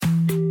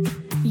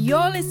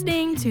You're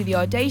listening to the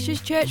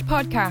Audacious Church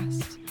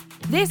podcast.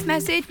 This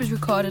message was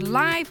recorded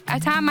live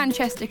at our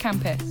Manchester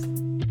campus.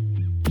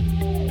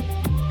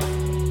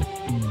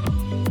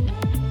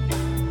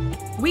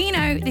 We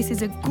know this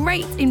is a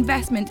great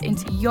investment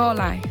into your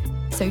life,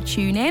 so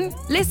tune in,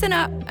 listen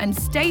up, and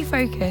stay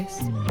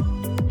focused.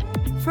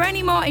 For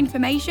any more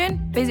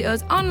information, visit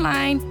us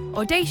online,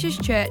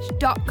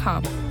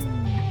 audaciouschurch.com.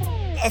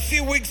 A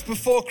few weeks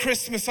before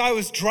Christmas, I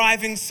was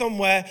driving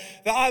somewhere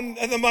that I'm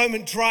at the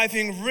moment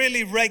driving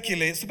really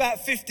regularly. It's about a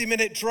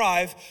 50-minute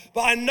drive,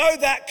 but I know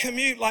that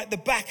commute like the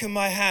back of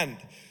my hand.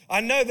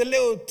 I know the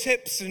little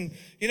tips and,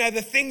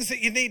 the things that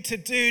you need to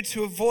do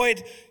to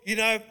avoid,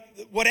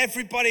 what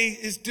everybody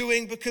is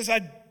doing, because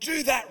I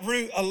do that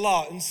route a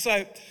lot. And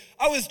so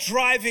I was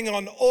driving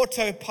on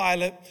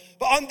autopilot,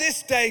 but on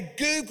this day,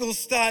 Google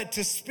started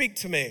to speak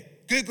to me,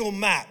 Google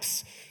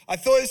Maps. I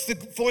thought it's the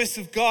voice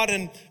of God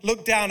and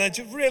looked down. I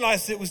just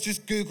realized it was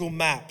just Google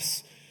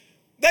Maps.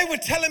 They were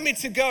telling me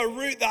to go a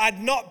route that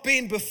I'd not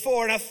been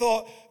before, and I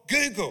thought,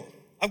 Google,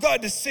 I've got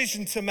a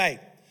decision to make,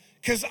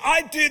 because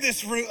I do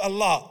this route a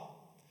lot.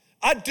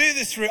 I do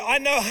this route. I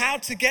know how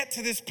to get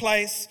to this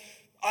place.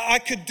 I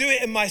could do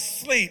it in my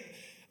sleep.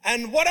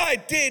 And what I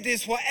did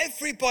is what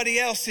everybody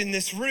else in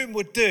this room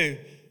would do.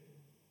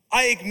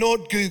 I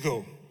ignored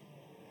Google.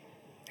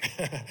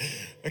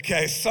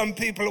 Okay, some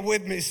people are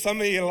with me.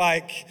 Some of you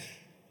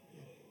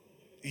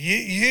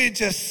you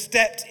just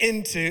stepped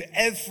into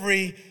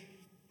every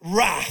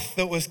wrath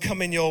that was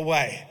coming your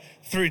way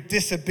through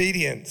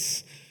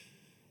disobedience.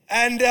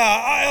 And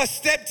I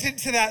stepped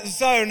into that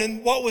zone,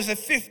 and what was a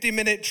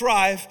 50-minute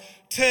drive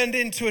turned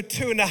into a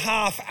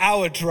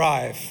 2.5-hour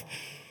drive.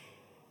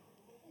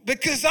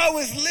 Because I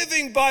was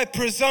living by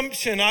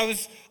presumption. I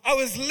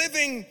was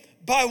living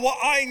by what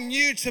I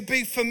knew to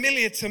be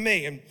familiar to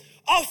me. And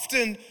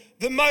often,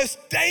 the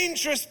most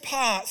dangerous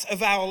parts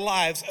of our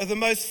lives are the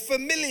most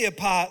familiar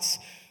parts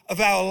of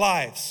our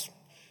lives.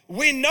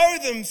 We know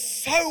them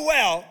so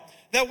well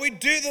that we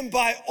do them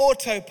by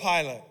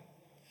autopilot.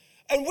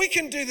 And we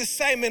can do the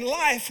same in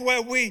life,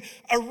 where we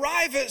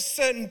arrive at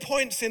certain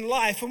points in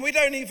life and we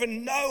don't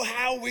even know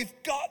how we've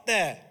got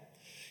there.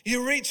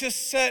 You reach a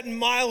certain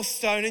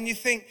milestone and you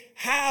think,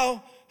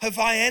 how have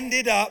I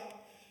ended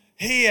up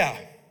here?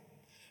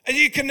 And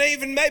you can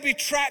even maybe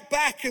track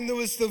back, and there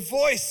was the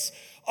voice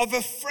of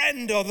a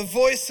friend or the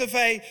voice of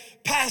a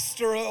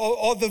pastor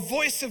or the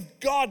voice of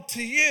God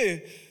to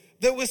you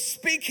that was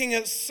speaking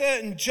at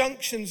certain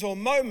junctions or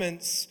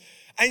moments,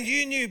 and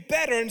you knew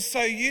better, and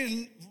so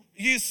you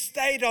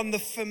stayed on the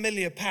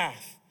familiar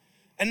path.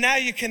 And now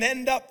you can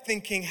end up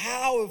thinking,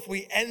 how have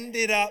we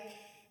ended up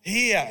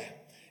here?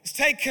 It's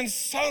taken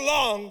so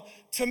long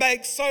to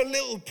make so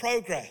little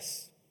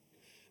progress.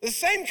 The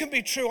same can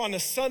be true on a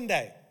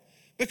Sunday,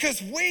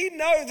 because we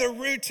know the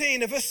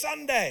routine of a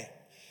Sunday.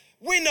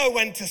 We know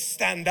when to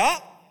stand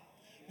up.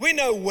 We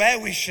know where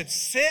we should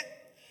sit.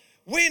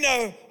 We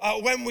know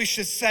when we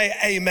should say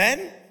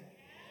amen.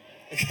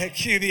 Okay,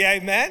 cue the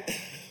amen.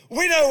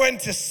 We know when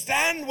to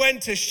stand, when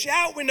to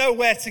shout. We know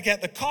where to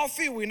get the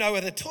coffee. We know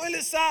where the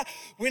toilets are.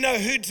 We know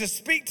who to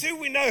speak to.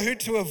 We know who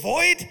to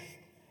avoid.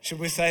 Should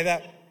we say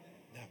that?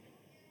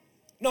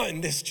 Not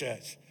in this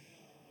church.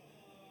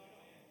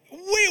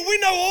 We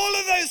know all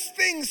of those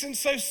things, and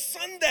so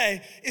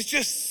Sunday is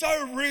just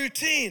so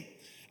routine.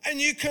 And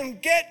you can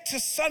get to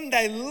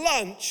Sunday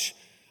lunch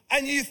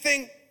and you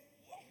think,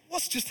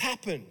 what's just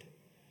happened?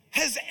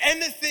 Has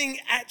anything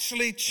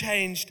actually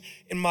changed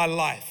in my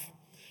life?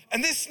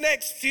 And this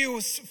next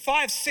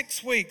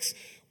 5-6 weeks,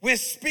 we're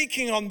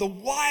speaking on the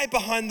why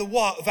behind the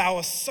what of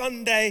our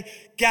Sunday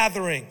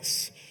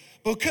gatherings.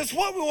 Because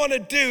what we want to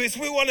do is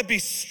we want to be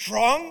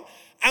strong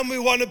and we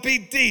want to be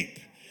deep.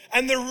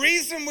 And the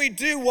reason we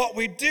do what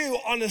we do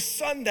on a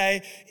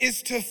Sunday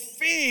is to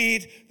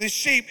feed the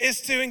sheep,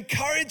 is to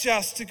encourage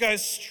us to go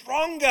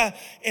stronger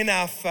in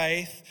our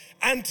faith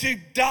and to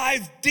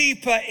dive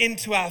deeper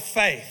into our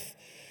faith.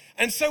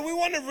 And so we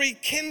want to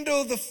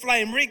rekindle the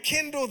flame,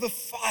 rekindle the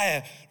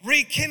fire,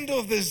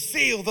 rekindle the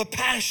zeal, the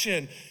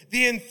passion,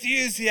 the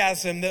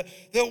enthusiasm that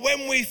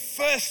when we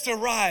first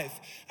arrive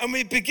and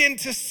we begin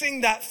to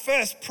sing that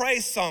first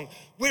praise song,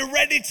 we're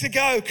ready to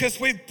go because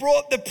we've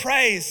brought the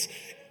praise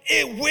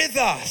with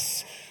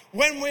us.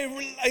 When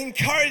we're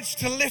encouraged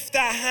to lift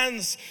our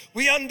hands,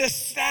 we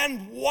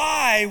understand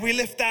why we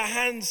lift our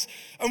hands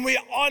and we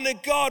honor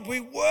God,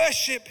 we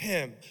worship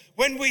Him.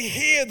 When we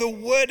hear the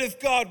word of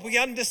God, we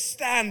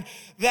understand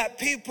that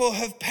people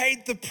have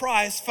paid the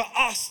price for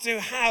us to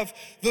have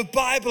the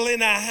Bible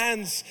in our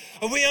hands.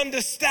 And we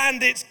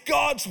understand it's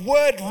God's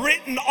word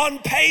written on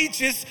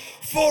pages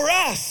for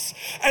us.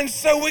 And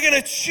so we're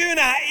going to tune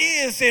our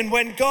ears in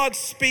when God's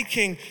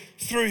speaking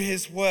through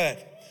His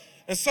word.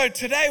 And so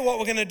today what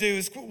we're going to do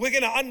is we're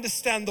going to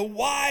understand the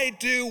why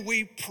do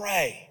we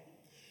pray.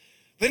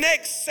 The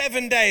next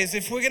 7 days,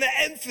 if we're going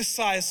to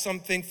emphasize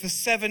something for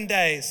 7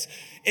 days,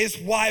 is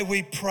why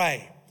we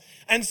pray.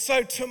 And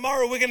so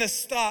tomorrow we're going to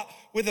start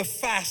with a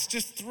fast,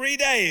 just 3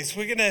 days.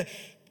 We're going to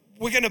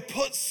we're going to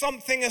put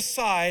something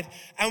aside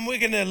and we're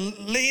going to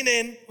lean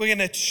in, we're going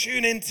to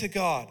tune into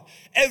God.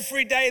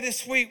 Every day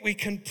this week we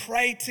can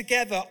pray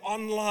together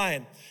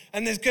online.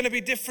 And there's going to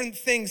be different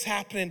things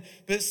happening.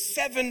 But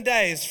 7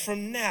 days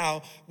from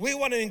now, we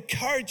want to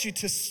encourage you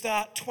to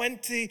start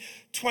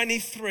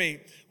 2023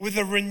 with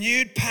a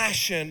renewed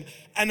passion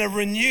and a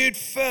renewed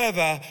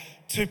fervor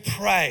to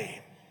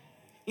pray.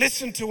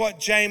 Listen to what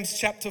James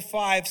chapter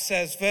 5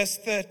 says, verse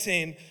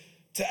 13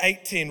 to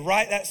 18.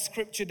 Write that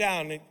scripture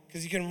down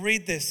because you can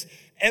read this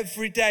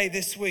every day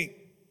this week.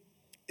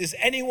 Is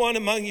anyone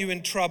among you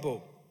in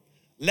trouble?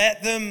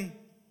 Let them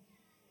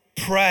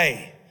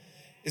pray.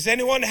 Is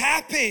anyone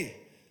happy?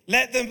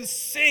 Let them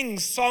sing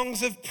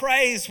songs of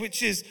praise,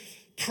 which is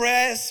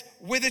prayers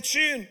with a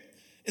tune.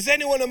 Is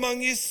anyone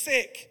among you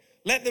sick?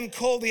 Let them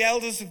call the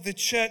elders of the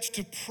church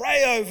to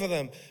pray over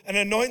them and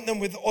anoint them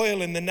with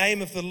oil in the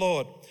name of the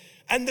Lord.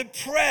 And the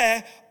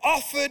prayer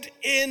offered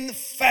in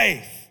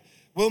faith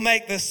will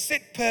make the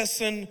sick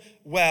person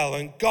well,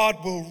 and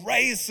God will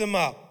raise them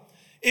up.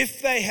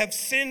 If they have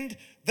sinned,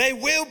 they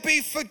will be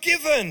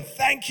forgiven.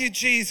 Thank you,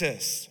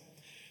 Jesus.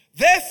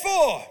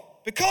 Therefore,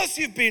 because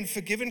you've been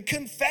forgiven,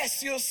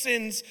 confess your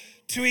sins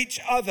to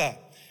each other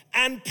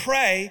and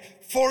pray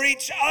for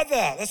each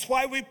other. That's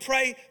why we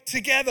pray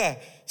together,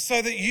 so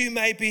that you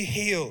may be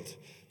healed.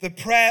 The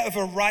prayer of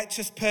a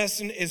righteous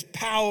person is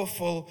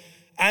powerful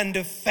and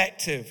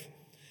effective.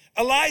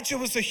 Elijah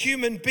was a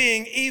human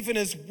being, even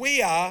as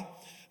we are,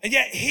 and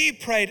yet he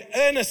prayed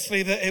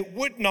earnestly that it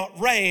would not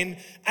rain,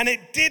 and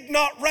it did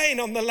not rain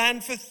on the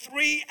land for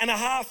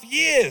 3.5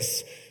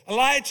 years.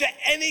 Elijah,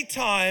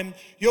 anytime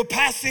you're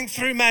passing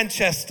through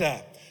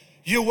Manchester,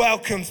 you're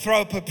welcome.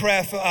 Throw up a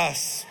prayer for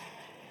us.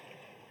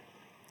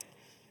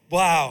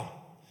 Wow.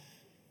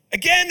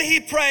 Again he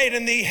prayed,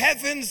 and the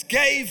heavens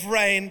gave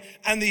rain,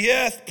 and the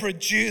earth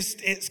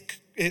produced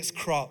its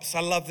crops. I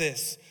love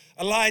this.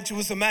 Elijah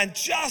was a man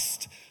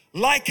just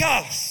like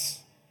us.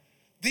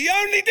 The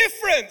only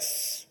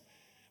difference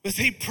was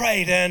he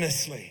prayed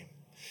earnestly.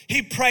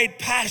 He prayed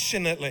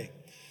passionately.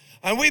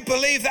 And we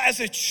believe that as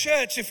a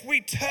church, if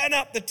we turn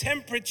up the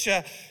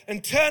temperature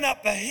and turn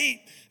up the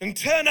heat and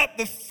turn up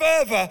the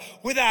fervor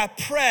with our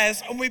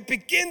prayers, and we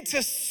begin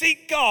to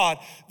seek God,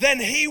 then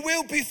he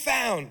will be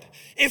found.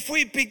 If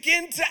we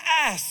begin to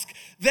ask,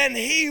 then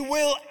he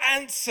will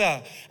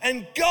answer.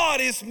 And God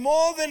is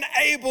more than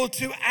able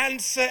to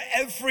answer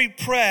every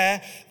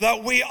prayer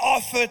that we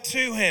offer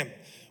to him.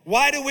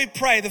 Why do we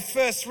pray? The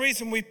first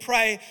reason we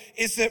pray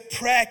is that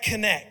prayer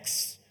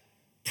connects.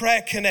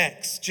 Prayer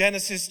connects.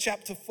 Genesis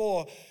chapter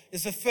 4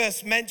 is the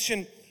first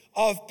mention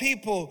of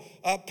people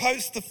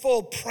post the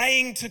fall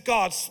praying to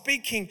God,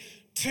 speaking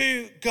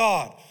to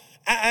God.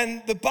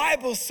 And the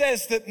Bible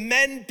says that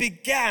men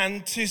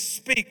began to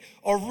speak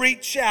or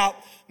reach out.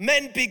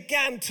 Men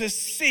began to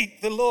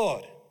seek the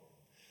Lord.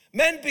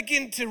 Men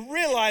begin to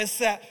realize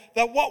that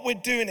what we're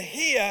doing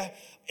here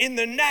in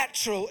the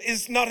natural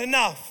is not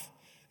enough.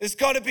 There's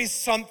got to be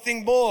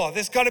something more.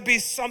 There's got to be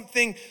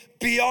something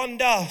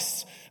beyond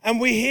us. And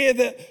we hear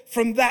that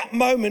from that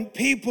moment,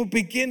 people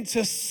begin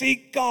to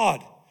seek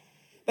God.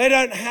 They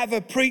don't have a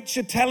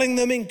preacher telling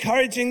them,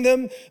 encouraging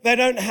them. They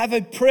don't have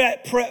a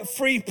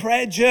free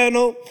prayer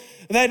journal.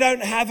 They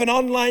don't have an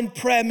online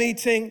prayer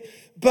meeting.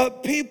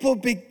 But people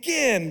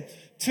begin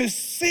to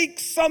seek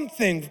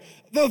something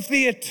of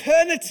the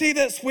eternity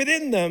that's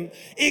within them.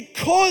 It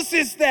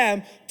causes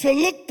them to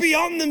look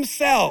beyond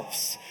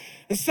themselves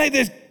and say,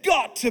 there's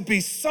got to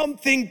be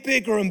something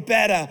bigger and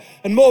better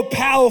and more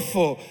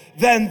powerful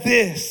than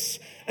this.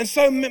 And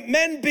so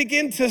men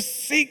begin to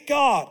seek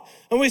God.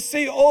 And we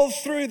see all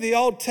through the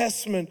Old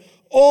Testament,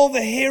 all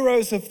the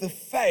heroes of the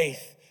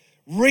faith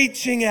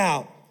reaching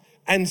out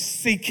and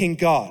seeking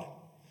God.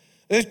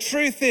 The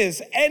truth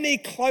is, any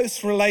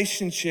close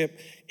relationship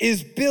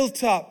is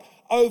built up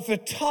over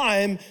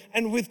time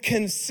and with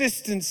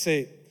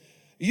consistency.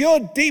 Your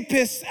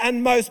deepest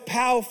and most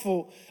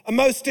powerful and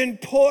most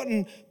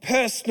important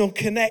personal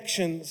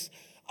connections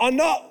are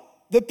not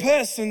the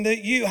person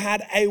that you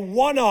had a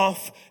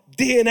one-off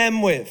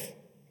D&M with.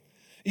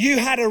 You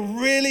had a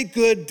really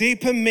good,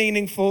 deep and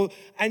meaningful,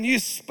 and you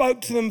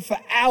spoke to them for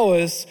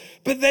hours,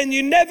 but then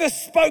you never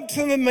spoke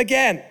to them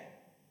again.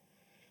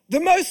 The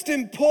most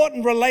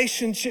important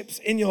relationships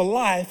in your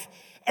life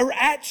are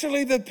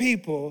actually the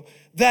people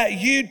that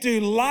you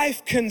do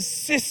life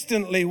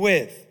consistently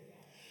with.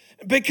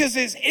 Because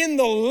it's in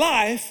the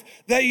life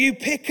that you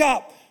pick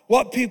up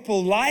what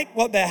people like,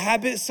 what their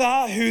habits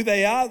are, who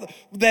they are,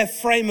 their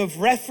frame of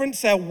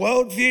reference, their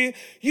worldview.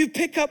 You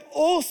pick up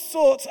all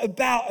sorts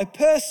about a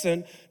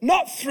person,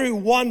 not through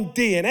one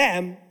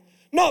D&M,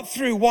 not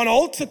through one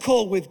altar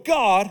call with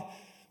God,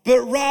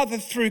 but rather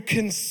through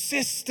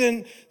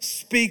consistent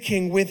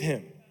speaking with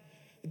him.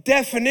 The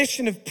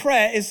definition of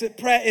prayer is that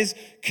prayer is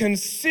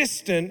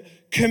consistent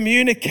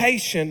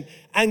communication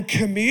and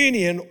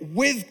communion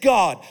with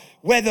God,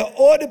 whether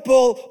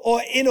audible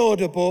or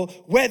inaudible,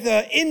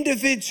 whether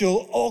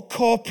individual or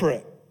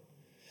corporate.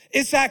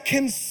 It's that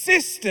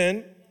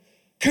consistent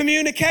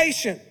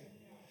communication.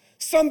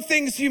 Some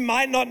things you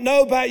might not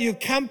know about your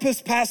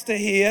campus pastor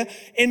here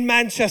in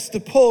Manchester,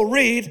 Paul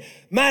Reed,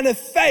 man of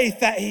faith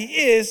that he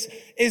is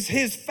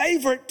his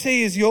favorite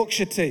tea is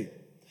Yorkshire tea.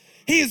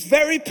 He is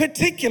very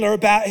particular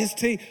about his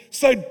tea,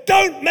 so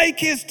don't make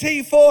his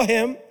tea for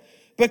him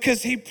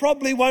because he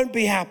probably won't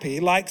be happy. He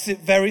likes it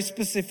very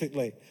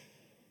specifically.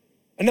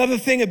 Another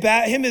thing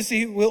about him is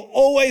he will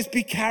always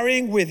be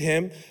carrying with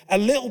him a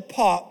little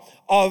pot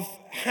of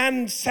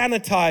hand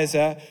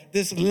sanitizer,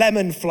 this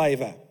lemon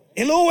flavor.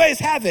 He'll always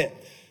have it.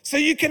 So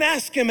you can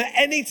ask him at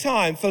any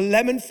time for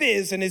lemon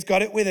fizz and he's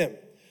got it with him.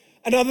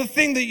 Another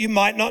thing that you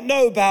might not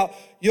know about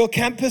your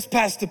campus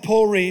pastor,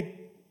 Paul Reed,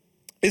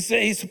 is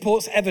that he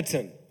supports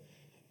Everton.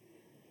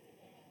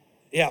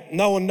 Yeah,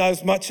 no one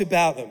knows much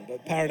about them,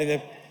 but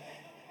apparently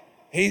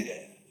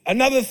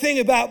another thing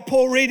about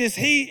Paul Reed is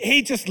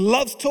he just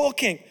loves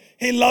talking.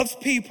 He loves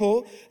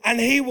people and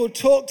he will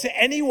talk to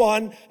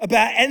anyone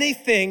about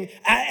anything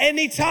at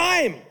any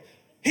time.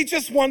 He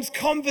just wants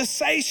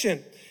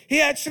conversation. He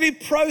actually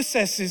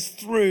processes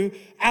through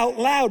out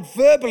loud,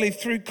 verbally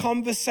through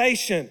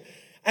conversation.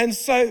 And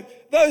so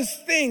those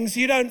things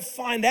you don't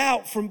find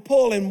out from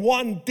Paul in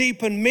one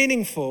deep and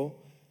meaningful.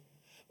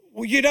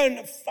 You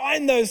don't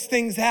find those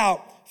things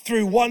out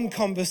through one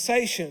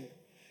conversation.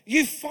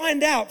 You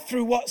find out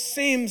through what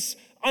seems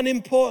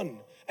unimportant,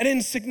 an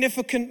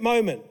insignificant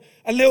moment,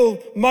 a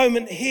little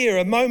moment here,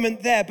 a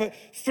moment there, but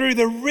through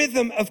the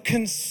rhythm of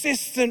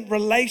consistent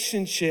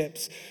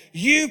relationships,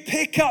 you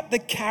pick up the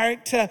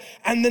character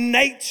and the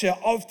nature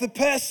of the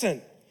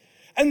person.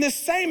 And the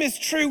same is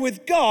true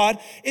with God,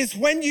 is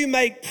when you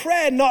make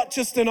prayer not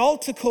just an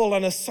altar call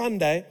on a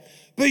Sunday,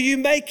 but you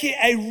make it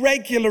a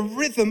regular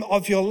rhythm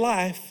of your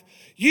life,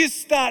 you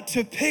start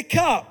to pick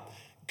up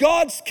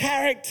God's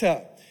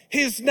character,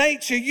 his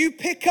nature. You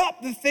pick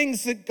up the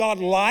things that God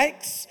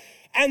likes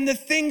and the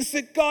things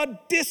that God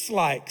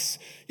dislikes.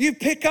 You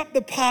pick up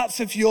the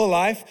parts of your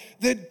life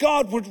that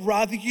God would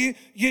rather you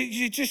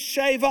just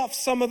shave off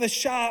some of the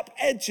sharp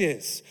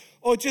edges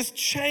or just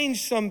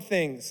change some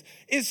things.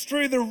 It's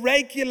through the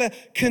regular,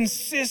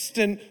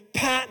 consistent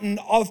pattern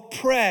of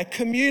prayer,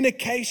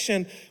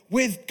 communication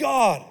with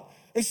God.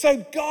 And so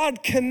prayer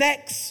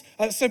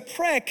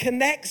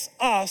connects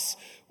us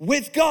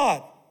with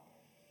God.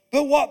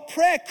 But what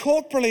prayer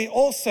corporately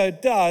also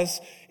does,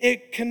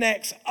 it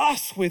connects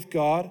us with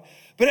God,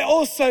 but it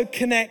also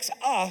connects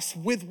us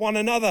with one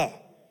another.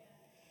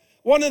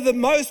 One of the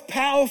most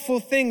powerful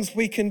things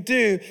we can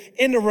do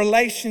in a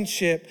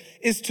relationship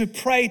is to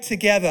pray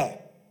together.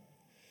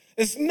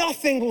 There's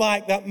nothing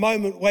like that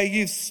moment where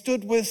you've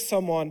stood with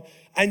someone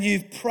and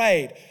you've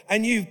prayed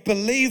and you've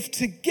believed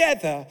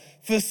together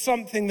for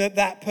something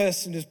that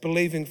person is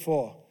believing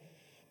for.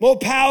 More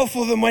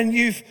powerful than when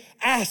you've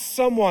asked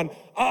someone,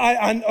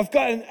 I've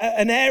got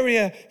an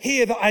area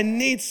here that I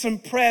need some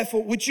prayer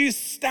for. Would you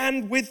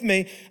stand with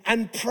me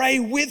and pray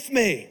with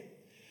me?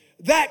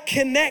 That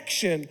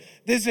connection,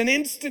 there's an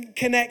instant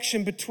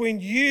connection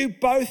between you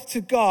both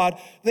to God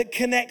that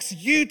connects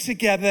you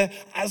together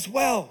as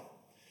well.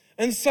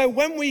 And so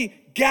when we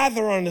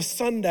gather on a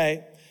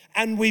Sunday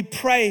and we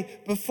pray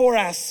before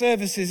our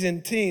services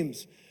in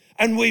teams,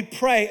 and we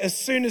pray as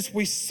soon as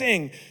we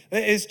sing,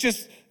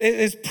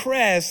 it's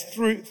prayers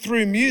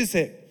through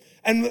music.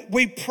 And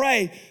we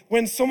pray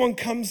when someone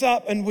comes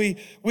up and we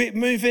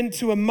move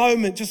into a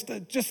moment,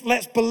 just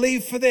let's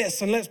believe for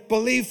this and let's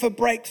believe for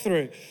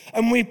breakthrough.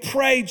 And we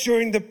pray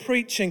during the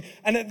preaching.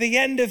 And at the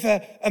end of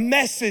a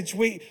message,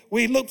 we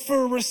look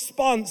for a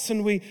response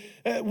and we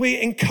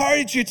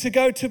encourage you to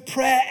go to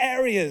prayer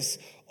areas.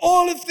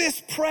 All of this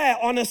prayer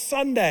on a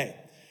Sunday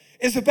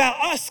is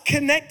about us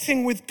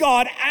connecting with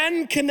God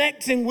and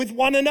connecting with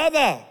one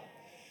another.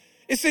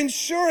 It's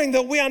ensuring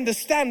that we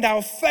understand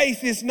our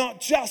faith is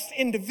not just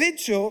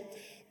individual,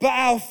 but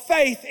our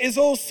faith is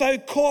also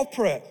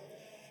corporate.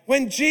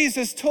 When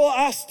Jesus taught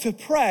us to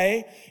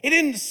pray, he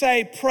didn't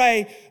say,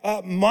 pray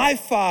my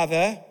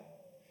Father.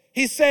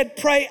 He said,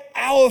 pray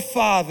our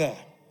Father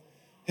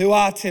who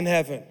art in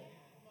heaven.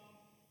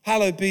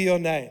 Hallowed be your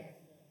name.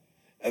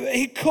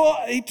 He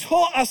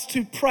taught us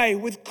to pray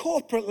with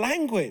corporate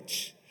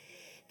language.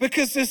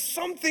 Because there's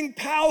something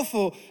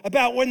powerful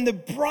about when the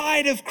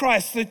bride of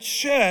Christ, the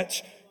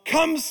church,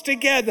 comes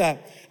together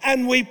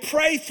and we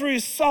pray through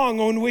song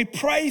and we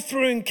pray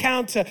through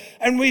encounter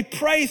and we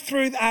pray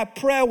through our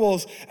prayer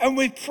walls and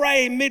we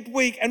pray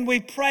midweek and we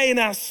pray in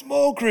our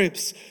small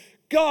groups.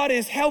 God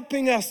is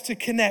helping us to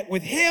connect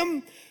with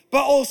him,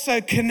 but also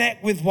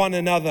connect with one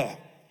another.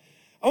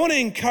 I want to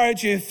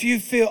encourage you, if you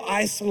feel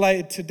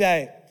isolated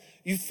today,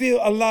 you feel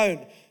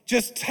alone,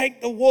 just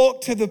take the walk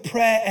to the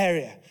prayer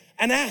area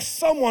and ask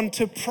someone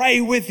to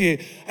pray with you.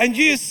 And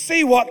you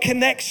see what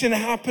connection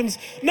happens,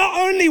 not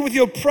only with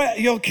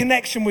your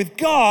connection with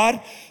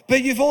God,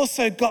 but you've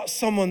also got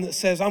someone that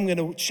says, I'm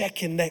gonna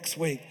check in next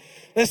week.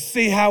 Let's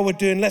see how we're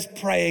doing. Let's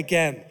pray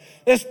again.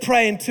 Let's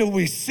pray until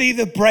we see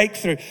the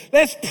breakthrough.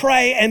 Let's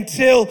pray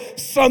until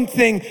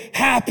something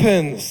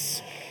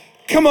happens.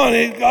 Come on,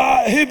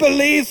 who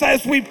believes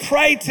as we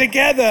pray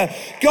together,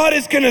 God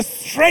is gonna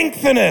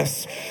strengthen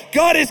us.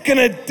 God is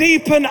gonna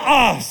deepen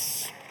us.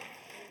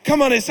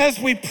 Come on, it's as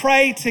we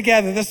pray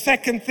together. The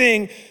second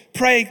thing,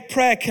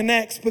 prayer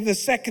connects, but the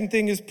second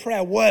thing is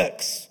prayer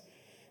works.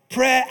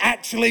 Prayer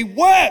actually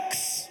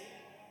works.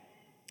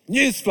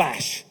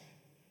 Newsflash.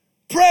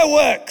 Prayer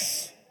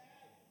works.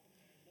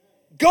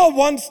 God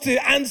wants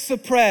to answer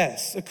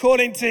prayers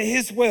according to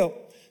his will.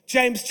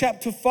 James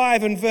chapter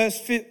 5 and verse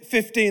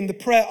 15, the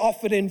prayer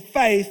offered in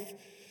faith,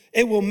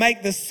 it will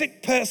make the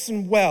sick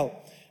person well,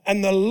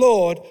 and the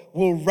Lord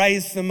will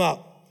raise them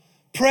up.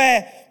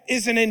 Prayer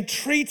is an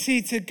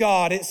entreaty to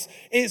God.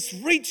 It's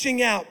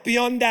reaching out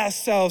beyond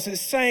ourselves.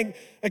 It's saying,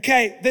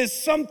 okay, there's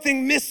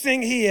something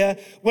missing here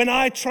when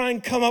I try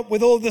and come up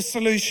with all the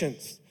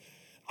solutions.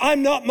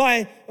 I'm not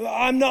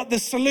the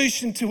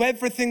solution to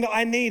everything that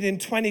I need in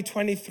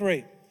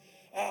 2023.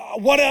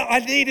 What I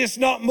need is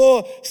not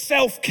more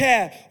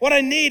self-care. What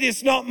I need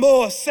is not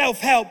more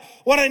self-help.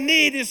 What I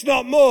need is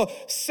not more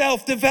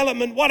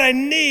self-development. What I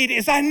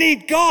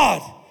need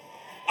God.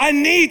 I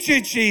need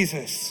you,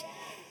 Jesus.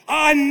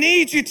 I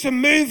need you to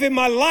move in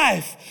my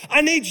life.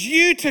 I need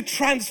you to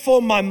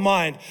transform my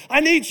mind.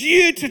 I need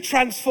you to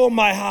transform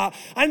my heart.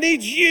 I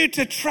need you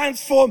to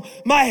transform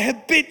my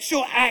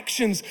habitual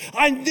actions.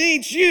 I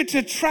need you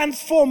to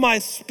transform my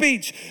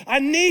speech. I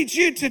need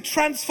you to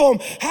transform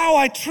how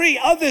I treat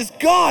others.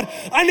 God,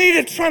 I need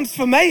a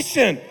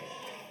transformation.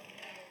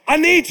 I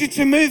need you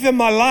to move in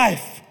my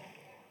life.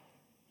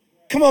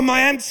 Come on, my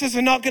answers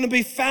are not going to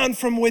be found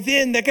from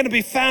within. They're going to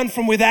be found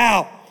from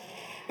without.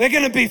 They're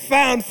going to be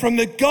found from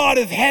the God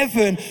of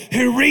heaven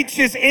who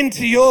reaches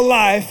into your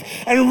life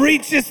and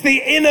reaches the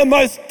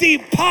innermost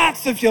deep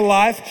parts of your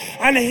life,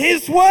 and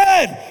his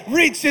word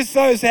reaches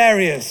those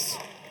areas.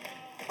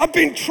 I've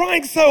been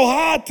trying so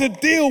hard to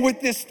deal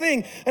with this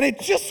thing and it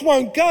just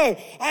won't go.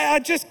 I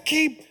just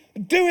keep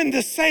doing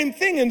the same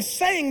thing and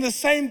saying the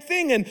same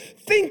thing and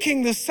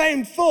thinking the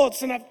same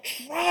thoughts, and I've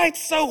tried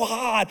so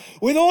hard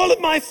with all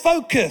of my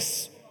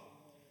focus.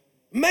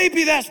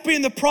 Maybe that's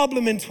been the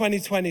problem in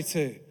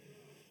 2022.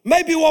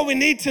 Maybe what we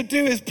need to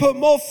do is put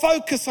more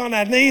focus on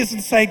our knees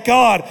and say,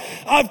 God,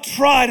 I've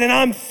tried and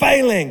I'm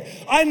failing.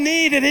 I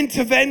need an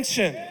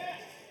intervention,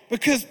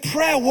 because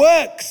prayer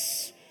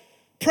works.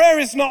 Prayer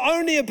is not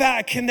only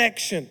about a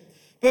connection,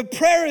 but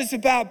prayer is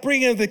about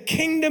bringing the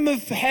kingdom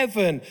of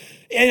heaven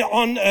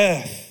on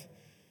earth.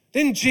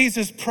 Didn't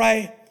Jesus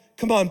pray?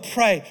 Come on,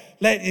 pray.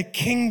 Let your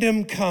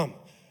kingdom come.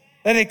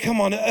 Let it come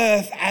on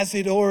earth as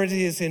it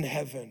already is in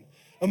heaven.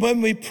 And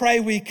when we pray,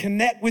 we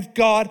connect with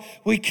God,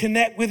 we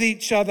connect with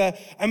each other,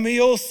 and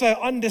we also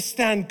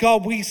understand,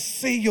 God, we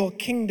see your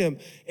kingdom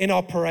in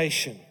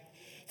operation.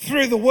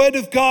 Through the word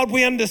of God,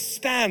 we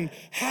understand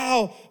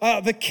how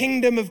the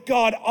kingdom of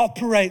God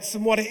operates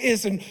and what it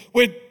is. And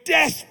we're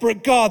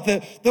desperate, God,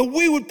 that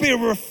we would be a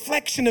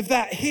reflection of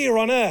that here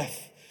on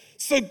earth.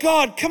 So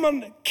God, come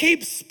on,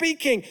 keep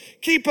speaking,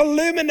 keep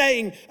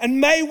illuminating,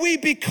 and may we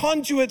be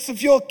conduits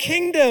of your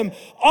kingdom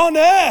on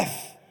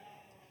earth.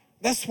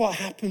 That's what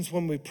happens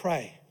when we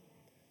pray.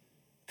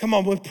 Come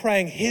on, we're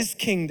praying his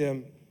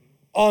kingdom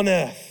on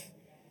earth.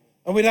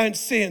 And we don't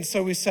see it, and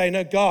so we say,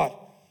 no, God,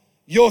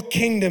 your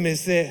kingdom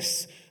is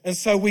this. And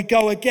so we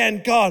go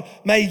again, God,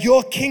 may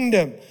your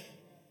kingdom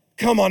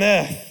come on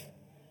earth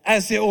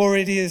as it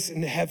already is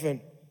in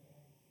heaven.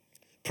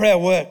 Prayer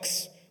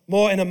works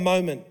more in a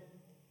moment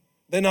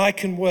than I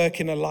can work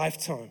in a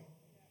lifetime.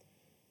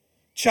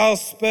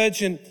 Charles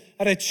Spurgeon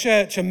had a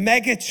church, a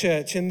mega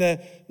church in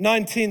the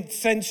 19th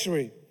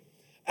century.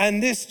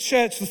 And this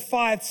church was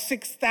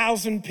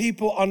 5,000-6,000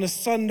 people on a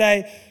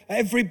Sunday.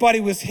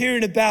 Everybody was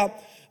hearing about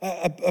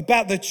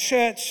the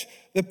church.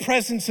 The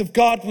presence of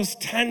God was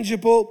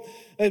tangible.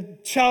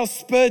 Charles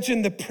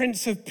Spurgeon, the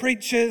Prince of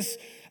Preachers,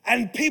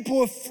 and people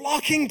were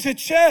flocking to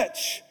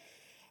church.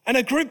 And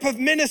a group of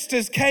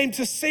ministers came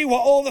to see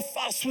what all the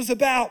fuss was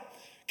about,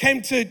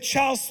 came to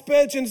Charles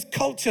Spurgeon's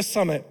Culture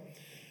Summit.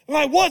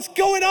 Like, what's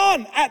going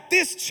on at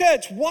this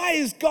church? Why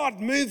is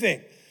God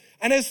moving?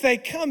 And as they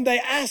come, they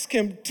ask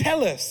him,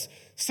 tell us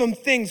some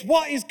things.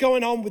 What is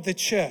going on with the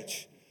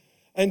church?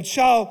 And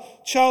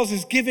Charles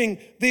is giving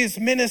these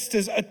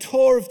ministers a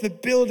tour of the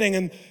building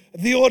and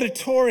the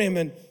auditorium.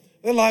 And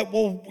they're like,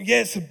 well,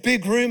 yeah, it's a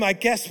big room. I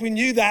guess we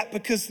knew that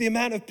because the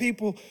amount of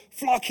people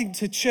flocking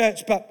to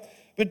church. But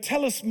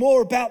tell us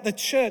more about the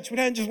church. We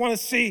don't just want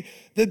to see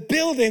the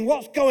building.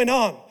 What's going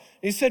on? And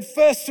he said,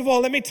 first of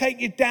all, let me take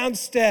you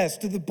downstairs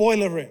to the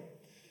boiler room.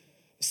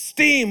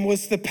 Steam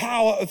was the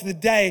power of the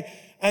day.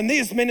 And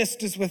these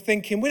ministers were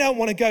thinking, we don't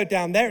want to go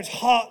down there. It's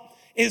hot,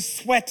 it's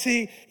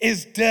sweaty,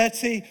 it's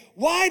dirty.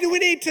 Why do we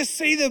need to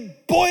see the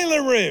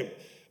boiler room?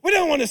 We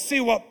don't want to see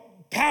what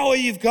power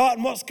you've got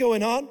and what's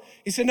going on.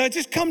 He said, no,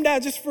 just come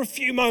down just for a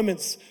few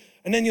moments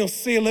and then you'll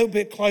see a little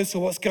bit closer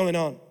what's going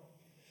on.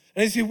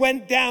 And as he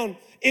went down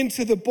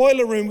into the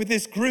boiler room with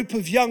this group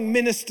of young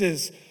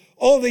ministers,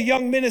 all the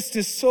young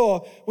ministers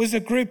saw was a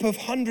group of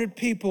 100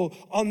 people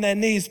on their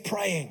knees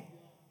praying.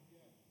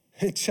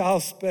 And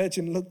Charles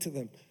Spurgeon looked at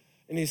them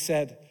and he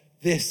said,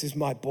 this is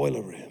my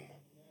boiler room.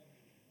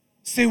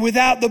 See,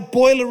 without the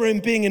boiler room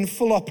being in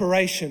full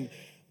operation,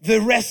 the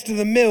rest of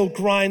the mill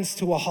grinds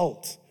to a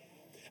halt.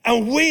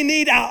 And we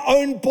need our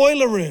own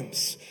boiler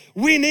rooms.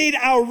 We need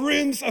our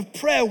rooms of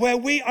prayer where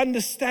we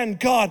understand,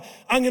 God,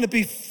 I'm going to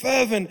be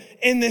fervent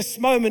in this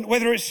moment,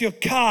 whether it's your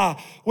car,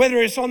 whether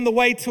it's on the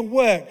way to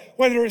work,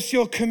 whether it's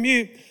your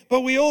commute.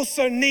 But we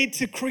also need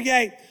to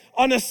create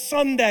on a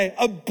Sunday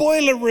a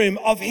boiler room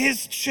of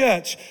his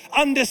church,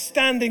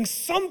 understanding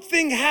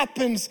something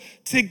happens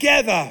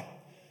together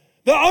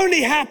that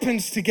only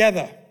happens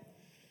together.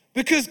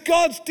 Because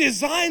God's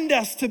designed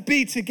us to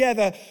be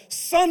together.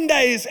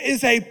 Sundays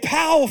is a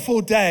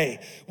powerful day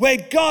where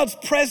God's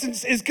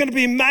presence is going to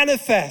be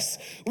manifest.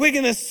 We're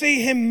going to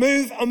see him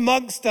move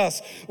amongst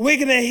us. We're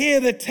going to hear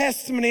the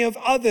testimony of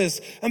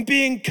others and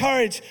be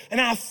encouraged.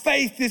 And our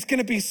faith is going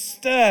to be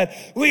stirred.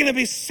 We're going to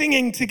be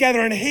singing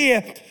together and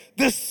hear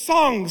the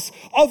songs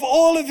of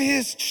all of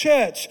his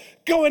church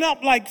going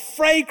up like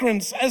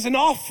fragrance as an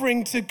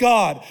offering to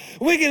God.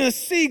 We're going to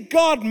see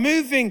God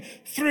moving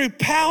through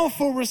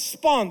powerful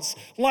response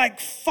like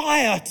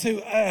fire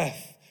to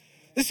earth.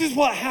 This is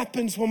what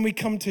happens when we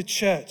come to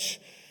church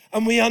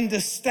and we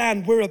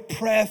understand we're a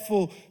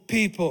prayerful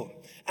people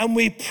and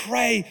we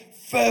pray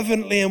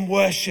fervently in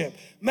worship.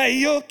 May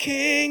your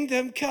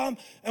kingdom come.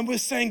 And we're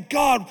saying,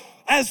 God,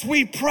 as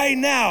we pray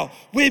now,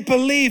 we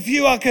believe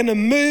you are going to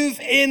move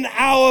in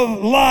our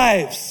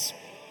lives.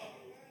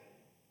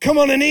 Come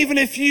on, and even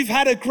if you've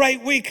had a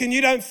great week and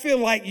you don't feel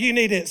like you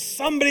need it,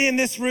 somebody in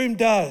this room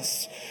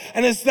does.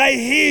 And as they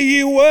hear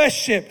you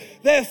worship,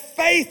 their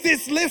faith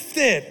is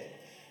lifted.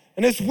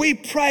 And as we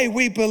pray,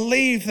 we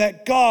believe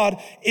that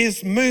God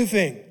is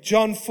moving.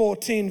 John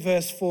 14,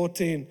 verse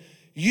 14.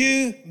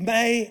 You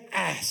may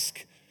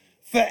ask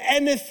for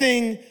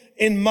anything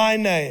in my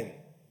name,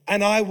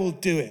 and I will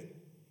do it.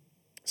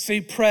 See,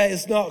 prayer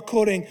is not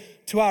according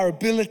to our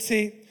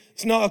ability.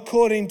 It's not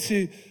according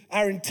to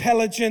our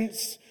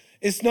intelligence.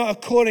 It's not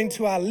according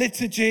to our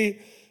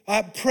liturgy.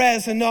 Our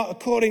prayers are not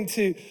according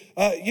to,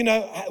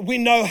 we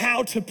know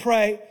how to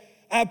pray.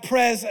 Our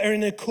prayers are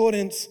in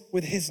accordance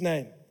with his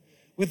name,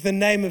 with the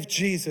name of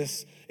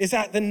Jesus. It's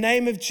at the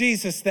name of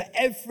Jesus that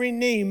every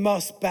knee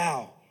must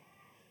bow.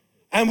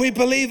 And we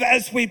believe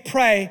as we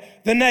pray,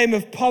 the name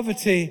of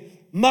poverty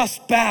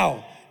must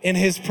bow in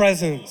his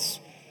presence.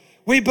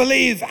 We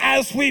believe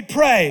as we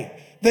pray,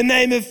 the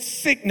name of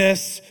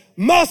sickness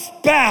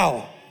must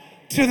bow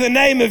to the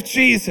name of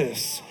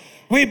Jesus.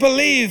 We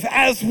believe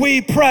as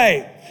we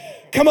pray,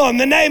 come on,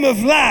 the name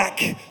of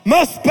lack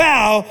must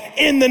bow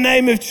in the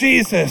name of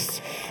Jesus.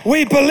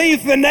 We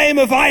believe the name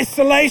of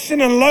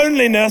isolation and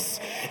loneliness,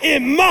 it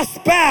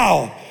must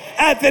bow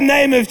at the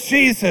name of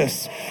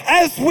Jesus.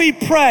 As we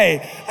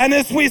pray and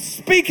as we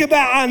speak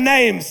about our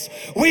names,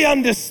 we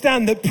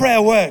understand that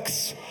prayer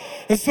works.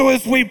 And so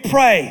as we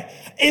pray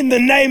in the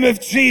name of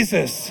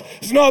Jesus,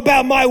 it's not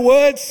about my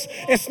words.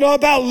 It's not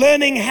about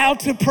learning how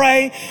to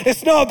pray.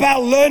 It's not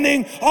about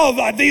learning,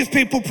 these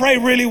people pray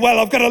really well.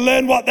 I've got to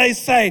learn what they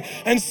say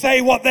and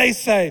say what they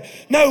say.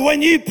 No,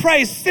 when you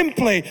pray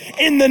simply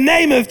in the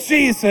name of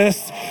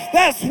Jesus,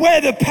 that's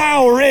where the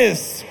power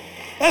is.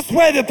 That's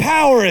where the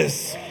power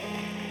is.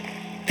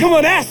 Come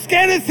on, ask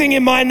anything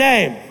in my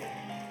name.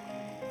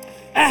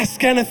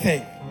 Ask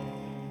anything.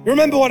 You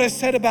remember what I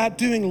said about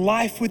doing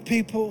life with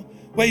people?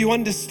 Where you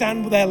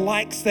understand their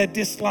likes, their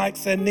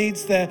dislikes, their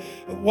needs,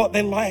 what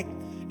they like.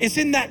 It's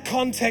in that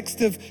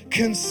context of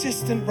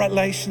consistent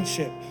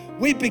relationship.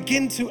 We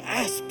begin to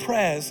ask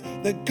prayers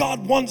that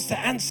God wants to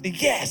answer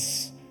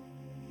yes.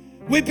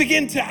 We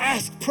begin to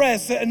ask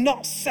prayers that are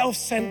not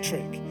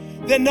self-centric.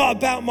 They're not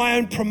about my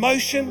own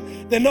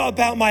promotion. They're not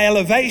about my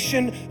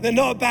elevation. They're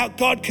not about,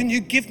 God, can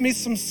you give me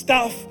some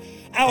stuff?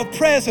 Our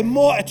prayers are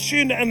more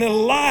attuned and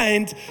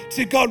aligned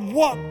to God,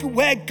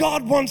 where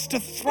God wants to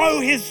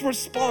throw his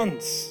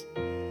response.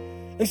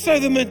 And so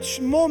the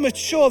more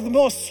mature, the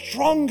more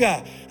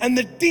stronger, and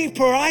the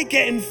deeper I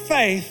get in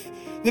faith,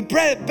 the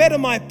better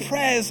my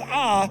prayers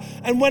are.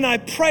 And when I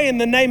pray in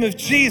the name of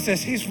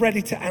Jesus, he's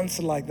ready to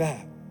answer like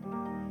that.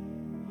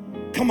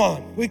 Come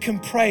on, we can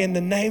pray in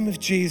the name of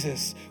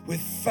Jesus with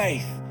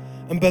faith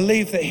and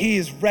believe that he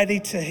is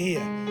ready to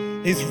hear.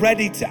 He's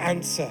ready to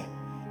answer.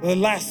 The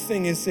last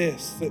thing is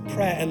this, that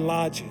prayer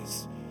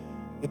enlarges.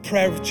 The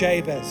prayer of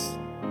Jabez.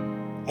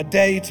 I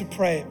dare you to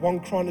pray it.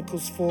 1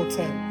 Chronicles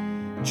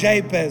 4:10.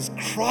 Jabez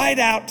cried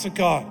out to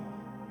God.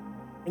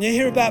 When you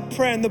hear about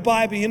prayer in the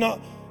Bible, you're not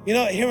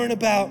hearing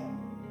about,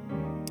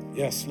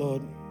 yes,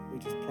 Lord, we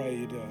just pray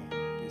you do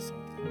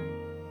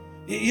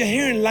something. You're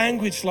hearing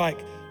language like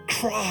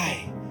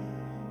cry,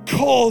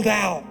 called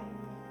out.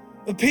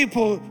 The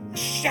people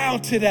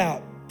shouted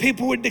out.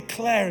 People were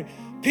declaring.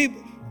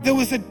 There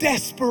was a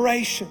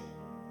desperation.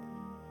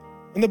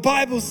 And the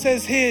Bible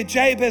says here,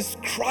 Jabez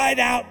cried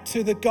out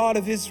to the God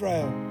of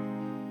Israel,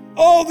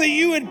 oh, that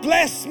you would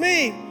bless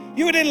me.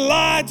 You would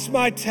enlarge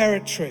my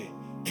territory.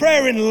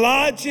 Prayer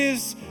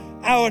enlarges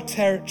our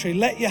territory.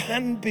 Let your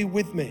hand be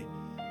with me.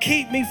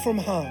 Keep me from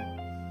harm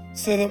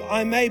so that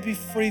I may be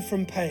free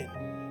from pain.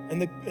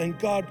 And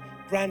God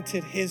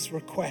granted his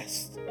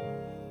request.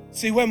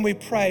 See, when we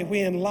pray, we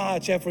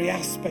enlarge every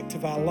aspect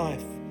of our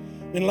life.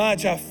 We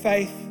enlarge our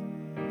faith.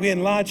 We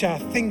enlarge our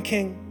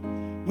thinking.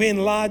 we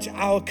enlarge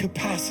our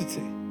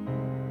capacity.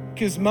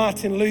 Because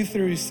Martin Luther,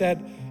 who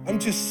said, I'm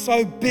just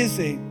so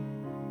busy,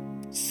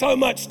 so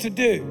much to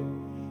do,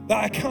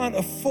 that I can't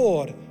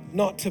afford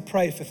not to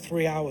pray for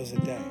 3 hours a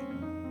day.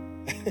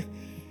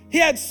 He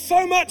had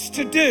so much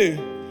to do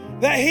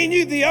that he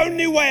knew the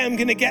only way I'm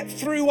gonna get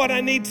through what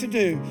I need to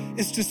do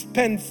is to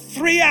spend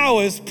 3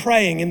 hours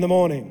praying in the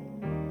morning.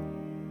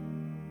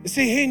 You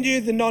see, he knew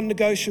the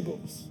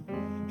non-negotiables.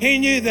 He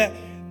knew that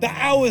the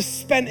hours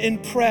spent in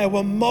prayer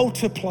were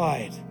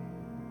multiplied.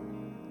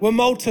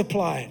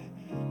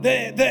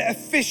 The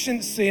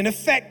efficiency and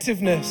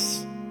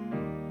effectiveness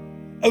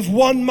of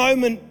one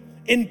moment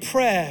in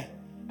prayer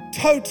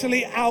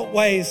totally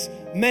outweighs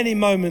many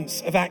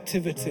moments of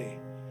activity.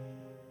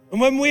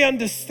 And when we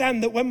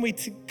understand that when we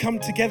come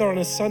together on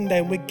a Sunday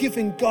and we're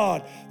giving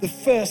God the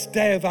first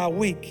day of our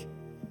week,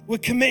 we're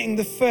committing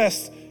the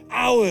first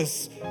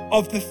hours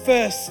of the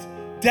first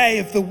day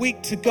of the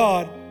week to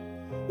God,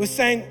 we're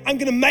saying, I'm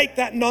gonna make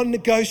that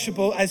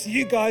non-negotiable as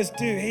you guys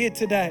do here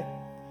today.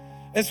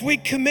 As we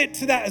commit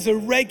to that as a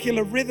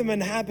regular rhythm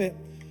and habit,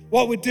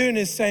 what we're doing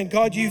is saying,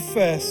 God, you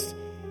first.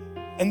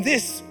 And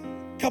this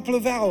couple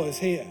of hours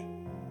here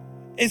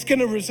is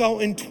gonna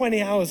result in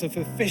 20 hours of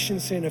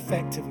efficiency and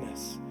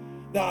effectiveness.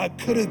 That I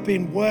could have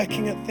been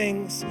working at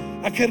things,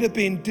 I could have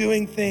been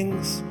doing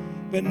things,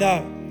 but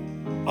no,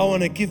 I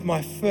wanna give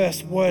my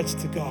first words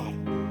to God.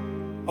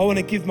 I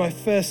wanna give my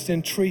first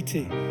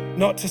entreaty,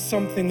 not to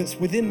something that's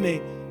within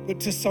me, but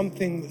to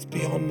something that's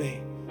beyond me,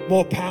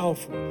 more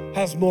powerful,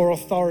 has more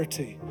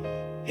authority.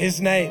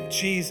 His name,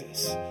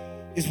 Jesus,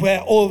 is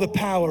where all the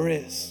power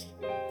is.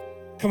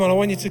 Come on, I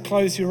want you to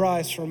close your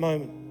eyes for a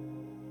moment.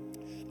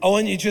 I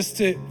want you just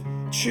to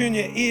tune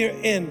your ear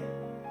in,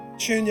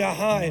 tune your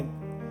heart in.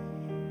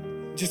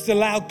 Just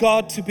allow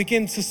God to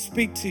begin to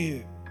speak to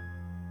you.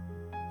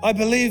 I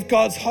believe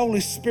God's Holy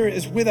Spirit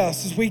is with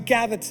us as we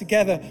gather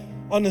together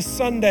on a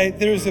Sunday.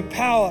 There is a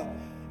power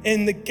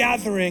in the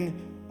gathering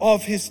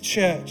of His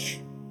church.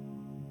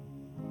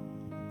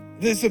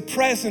 There's a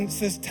presence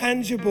that's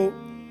tangible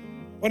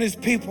when His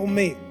people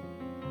meet.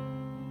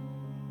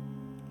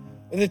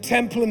 The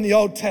temple in the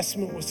Old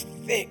Testament was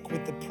thick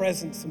with the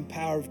presence and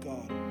power of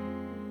God.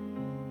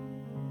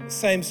 The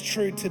same's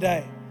true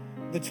today.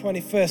 The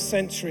 21st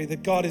century,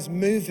 that God is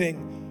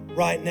moving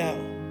right now.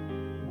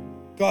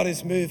 God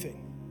is moving.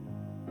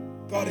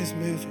 God is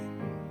moving.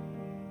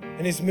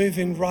 And He's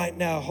moving right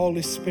now.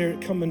 Holy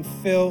Spirit, come and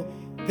fill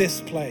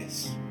this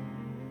place.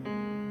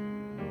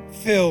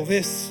 Fill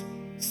this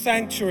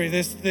sanctuary,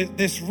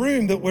 this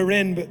room that we're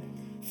in, but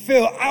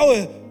fill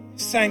our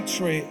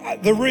sanctuary,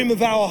 the room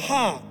of our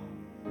heart.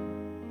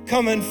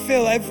 Come and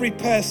fill every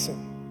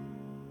person.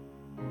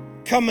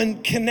 Come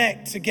and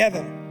connect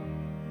together.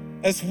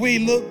 As we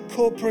look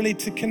corporately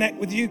to connect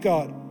with you,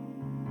 God.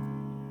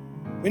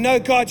 We know,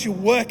 God, you're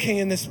working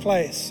in this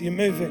place. You're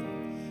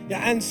moving. You're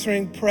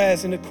answering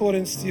prayers in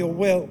accordance to your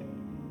will.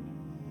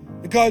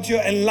 God,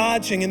 you're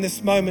enlarging in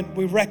this moment.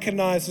 We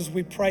recognize as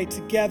we pray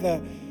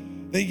together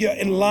that you're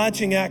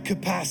enlarging our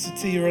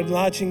capacity. You're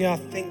enlarging our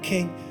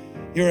thinking.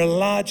 You're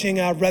enlarging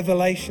our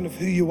revelation of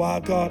who you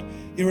are, God.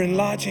 You're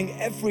enlarging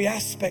every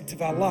aspect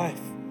of our life.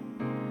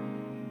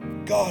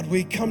 God,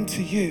 we come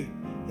to you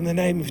in the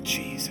name of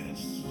Jesus.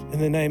 In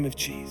the name of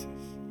Jesus.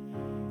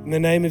 In the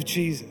name of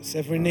Jesus,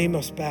 every knee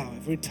must bow,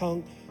 every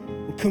tongue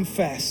will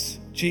confess,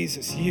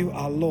 Jesus, you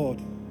are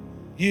Lord.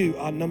 You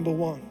are number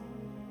one.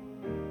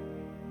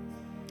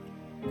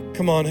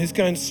 Come on, who's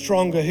going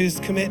stronger? Who's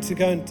committed to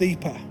going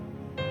deeper?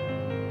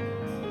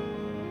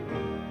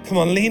 Come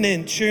on, lean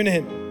in, tune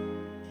in.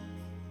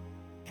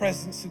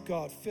 Presence of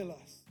God, fill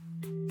us.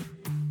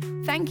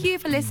 Thank you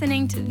for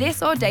listening to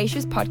this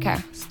Audacious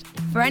podcast.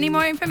 For any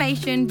more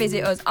information,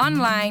 visit us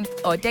online,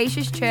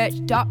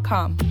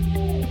 audaciouschurch.com.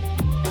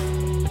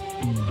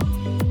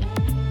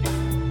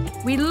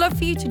 We'd love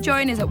for you to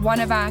join us at one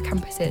of our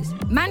campuses,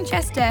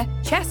 Manchester,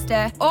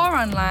 Chester, or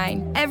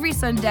online, every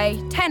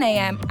Sunday, 10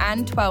 a.m.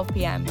 and 12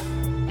 p.m.